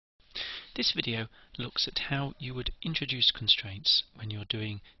This video looks at how you would introduce constraints when you're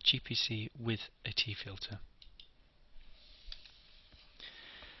doing GPC with a T-filter.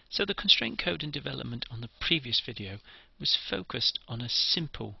 So the constraint code and development on the previous video was focused on a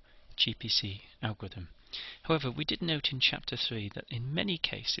simple GPC algorithm. However, we did note in chapter 3 that in many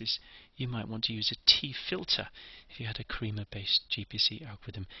cases you might want to use a T-filter if you had a creamer-based GPC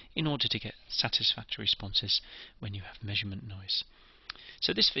algorithm in order to get satisfactory responses when you have measurement noise.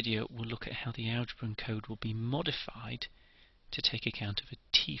 So this video will look at how the algebra and code will be modified to take account of a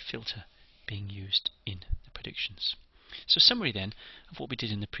T-filter being used in the predictions. So summary then of what we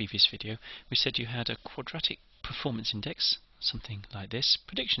did in the previous video. We said you had a quadratic performance index, something like this,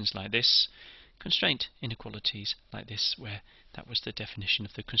 predictions like this, constraint inequalities like this, where that was the definition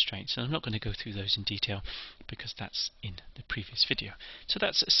of the constraints. And I'm not going to go through those in detail because that's in the previous video. So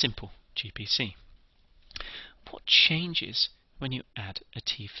that's a simple GPC. What changes when you add a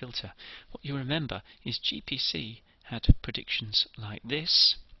T-filter? What you remember is GPC had predictions like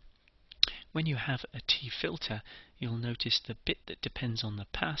this. When you have a T-filter, you'll notice the bit that depends on the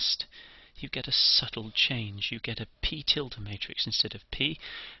past, you get a subtle change. You get a P tilde matrix instead of P,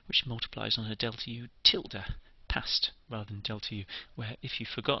 which multiplies on a delta U tilde past rather than delta U, where if you've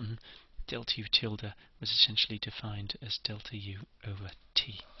forgotten, delta U tilde was essentially defined as delta U over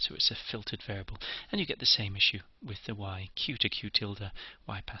T. So it's a filtered variable. And you get the same issue with the Y, Q to Q tilde,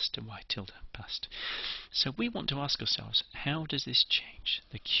 Y past to Y tilde past. So we want to ask ourselves, how does this change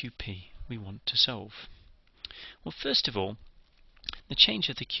the QP we want to solve? Well, first of all, the change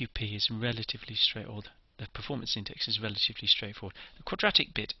of the QP is relatively straightforward. The performance index is relatively straightforward. The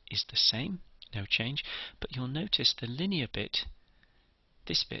quadratic bit is the same, no change, but you'll notice the linear bit,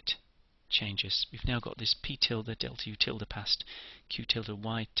 this bit, changes. We've now got this P tilde delta U tilde past, Q tilde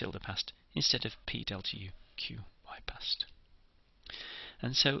Y tilde past, instead of P delta U Q Y past.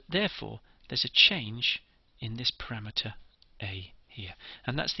 And so, therefore, there's a change in this parameter A here.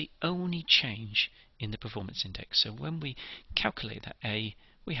 And that's the only change in the performance index. So when we calculate that A,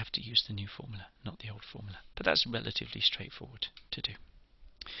 we have to use the new formula, not the old formula. But that's relatively straightforward to do.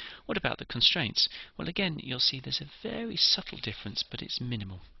 What about the constraints? Well, again, you'll see there's a very subtle difference, but it's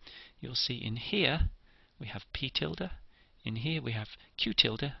minimal. You'll see in here we have P tilde, in here we have Q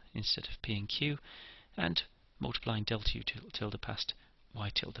tilde instead of P and Q, and multiplying delta U tilde past Y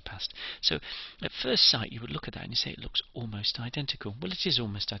tilde past. So at first sight you would look at that and you say it looks almost identical. Well, it is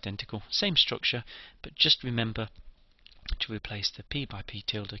almost identical, same structure, but just remember to replace the P by P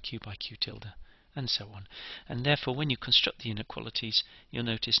tilde, Q by Q tilde, and so on. And therefore when you construct the inequalities, you'll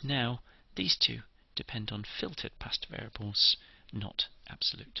notice now these two depend on filtered past variables, not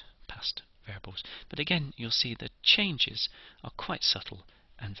absolute past variables. But again, you'll see the changes are quite subtle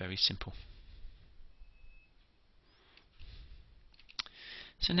and very simple.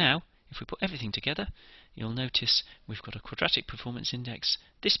 So now, if we put everything together, you'll notice we've got a quadratic performance index.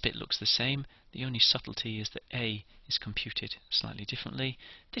 This bit looks the same. The only subtlety is that A is computed slightly differently.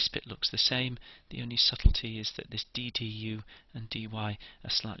 This bit looks the same. The only subtlety is that this ddu and dy are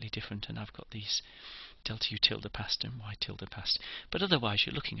slightly different, and I've got these delta U tilde past and Y tilde past. But otherwise,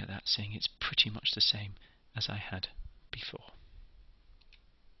 you're looking at that saying it's pretty much the same as I had before.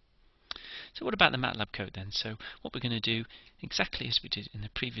 So what about the MATLAB code then? So what we're going to do, exactly as we did in the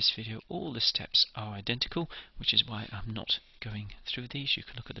previous video, all the steps are identical, which is why I'm not going through these. You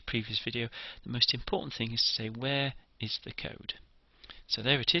can look at the previous video. The most important thing is to say, where is the code? So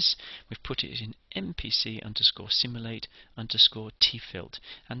there it is. We've put it in MPC underscore simulate underscore tfilt.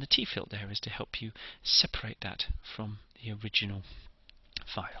 And the tfilt there is to help you separate that from the original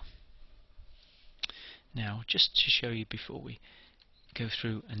file. Now, just to show you before we go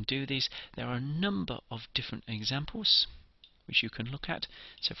through and do these, there are a number of different examples which you can look at.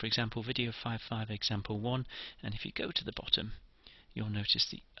 So for example, video 5.5 example 1, and if you go to the bottom, you'll notice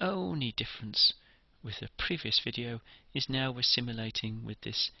the only difference with the previous video is now we're simulating with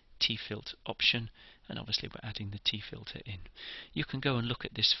this tfilt option, and obviously we're adding the tfilter in. You can go and look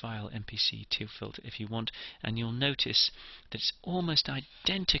at this file MPC tfilter if you want, and you'll notice that it's almost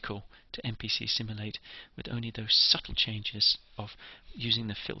identical to MPC simulate, with only those subtle changes of using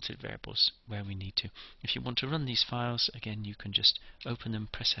the filtered variables where we need to. If you want to run these files, again, you can just open them,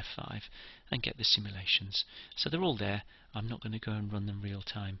 press F5 and get the simulations. So they're all there. I'm not going to go and run them real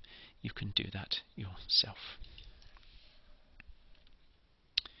time. You can do that yourself.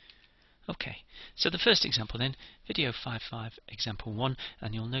 Okay, so the first example then, video 5.5 example 1,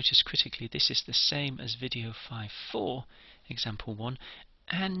 and you'll notice critically this is the same as video 5.4 example 1,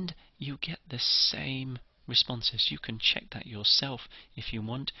 and you get the same responses. You can check that yourself if you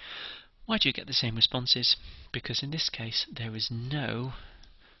want. Why do you get the same responses? Because in this case there is no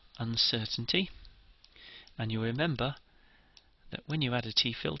uncertainty, and you remember that when you add a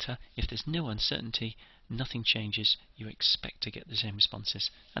t-filter, if there's no uncertainty, nothing changes, you expect to get the same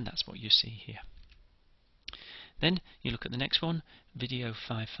responses, and that's what you see here. Then you look at the next one, video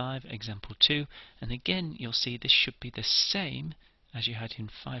 5.5, example 2, and again you'll see this should be the same as you had in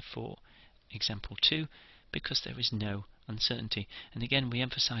 5.4, example 2, because there is no uncertainty. And again we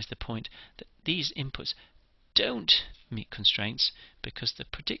emphasize the point that these inputs don't meet constraints because the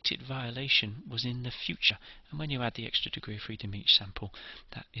predicted violation was in the future, and when you add the extra degree of freedom each sample,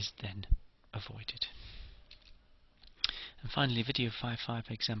 that is then avoided. And finally, video 5.5,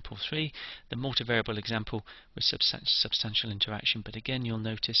 example 3, the multivariable example with substantial interaction, but again you'll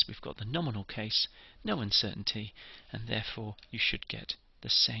notice we've got the nominal case, no uncertainty, and therefore you should get the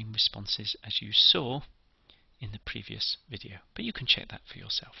same responses as you saw in the previous video. But you can check that for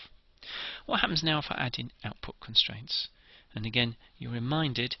yourself. What happens now if I add in output constraints? And again, you're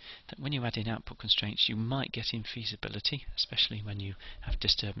reminded that when you add in output constraints, you might get infeasibility, especially when you have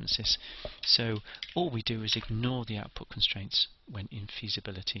disturbances. So all we do is ignore the output constraints when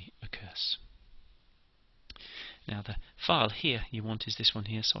infeasibility occurs. Now the file here you want is this one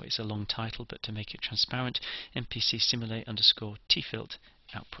here, so it's a long title, but to make it transparent, mpc simulate _tfilt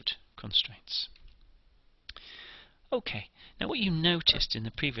output constraints. Okay, now what you noticed in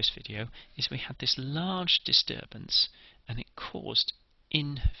the previous video is we had this large disturbance and it caused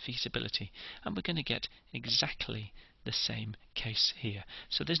infeasibility, and we're going to get exactly the same case here.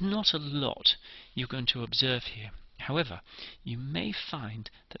 So there's not a lot you're going to observe here. However, you may find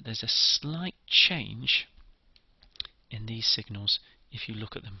that there's a slight change in these signals if you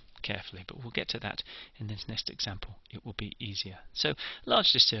look at them carefully, but we'll get to that in this next example. It will be easier. So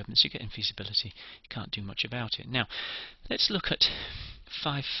large disturbance, you get infeasibility, you can't do much about it. Now let's look at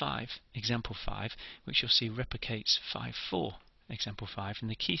 5.5, example 5, which you'll see replicates 5.4, example 5, and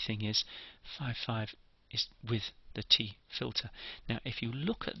the key thing is 5.5 is with the T filter. Now if you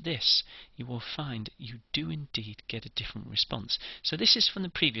look at this, you will find you do indeed get a different response. So this is from the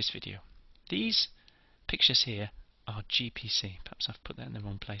previous video. These pictures here are GPC. Perhaps I've put that in the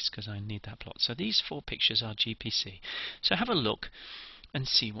wrong place because I need that plot. So these 4 pictures are GPC. So have a look and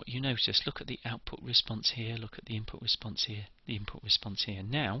see what you notice. Look at the output response here, look at the input response here, the input response here.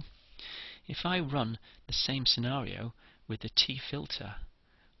 Now, if I run the same scenario with the T filter,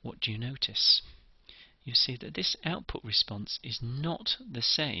 what do you notice? You see that this output response is not the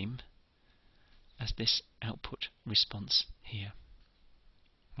same as this output response here.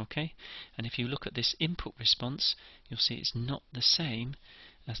 Okay, and if you look at this input response, you'll see it's not the same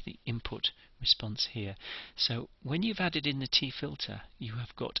as the input response here. So when you've added in the T filter, you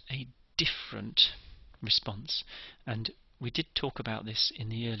have got a different response, and we did talk about this in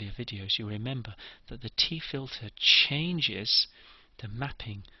the earlier videos. You remember that the T filter changes the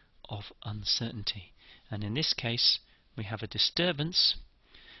mapping of uncertainty, and in this case we have a disturbance,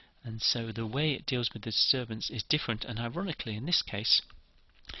 and so the way it deals with the disturbance is different, and ironically in this case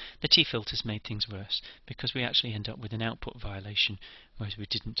the T filters made things worse because we actually end up with an output violation, whereas we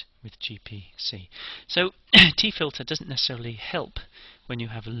didn't with GPC. So T filter doesn't necessarily help when you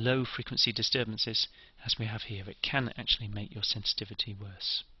have low frequency disturbances as we have here. It can actually make your sensitivity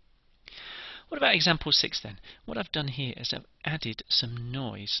worse. What about example 6 then? What I've done here is I've added some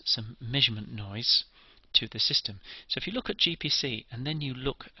noise, some measurement noise to the system. So if you look at GPC and then you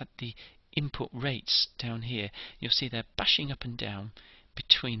look at the input rates down here, you'll see they're bashing up and down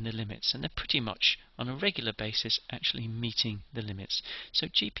between the limits, and they're pretty much on a regular basis actually meeting the limits. So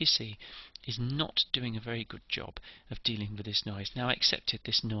GPC is not doing a very good job of dealing with this noise. Now I accepted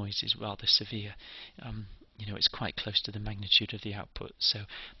this noise is rather severe. You know, it's quite close to the magnitude of the output, so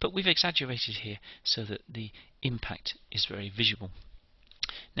but we've exaggerated here so that the impact is very visual.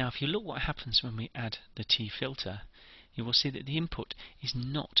 Now if you look what happens when we add the T filter, you will see that the input is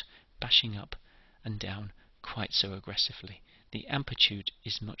not bashing up and down quite so aggressively. The amplitude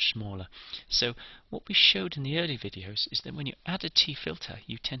is much smaller. So what we showed in the early videos is that when you add a T filter,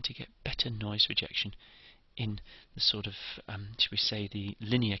 you tend to get better noise rejection in the sort of, should we say, the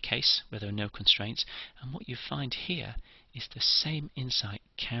linear case where there are no constraints. And what you find here is the same insight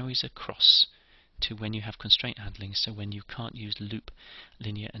carries across to when you have constraint handling, so when you can't use loop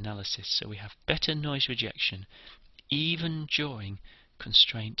linear analysis. So we have better noise rejection even during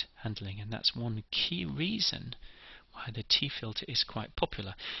constraint handling, and that's one key reason why the T filter is quite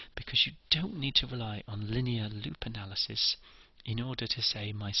popular, because you don't need to rely on linear loop analysis in order to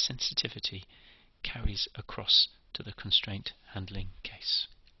say my sensitivity carries across to the constraint handling case.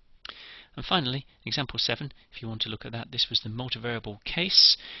 And finally, example 7, if you want to look at that, this was the multivariable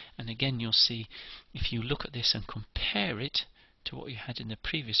case, and again you'll see if you look at this and compare it to what you had in the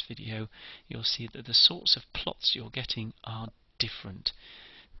previous video, you'll see that the sorts of plots you're getting are different.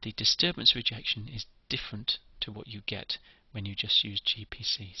 The disturbance rejection is different to what you get when you just use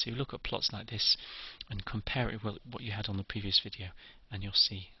GPC. So you look at plots like this and compare it with what you had on the previous video, and you'll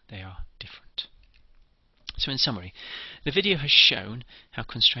see they are different. So in summary, the video has shown how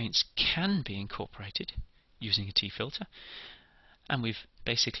constraints can be incorporated using a T-filter, and we've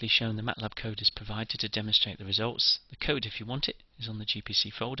basically shown the MATLAB code is provided to demonstrate the results. The code, if you want it, is on the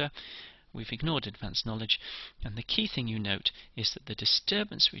GPC folder. We've ignored advanced knowledge, and the key thing you note is that the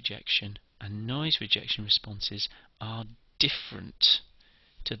disturbance rejection and noise rejection responses are different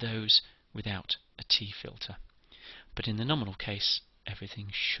to those without a T-filter. But in the nominal case, everything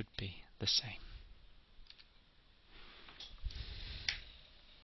should be the same.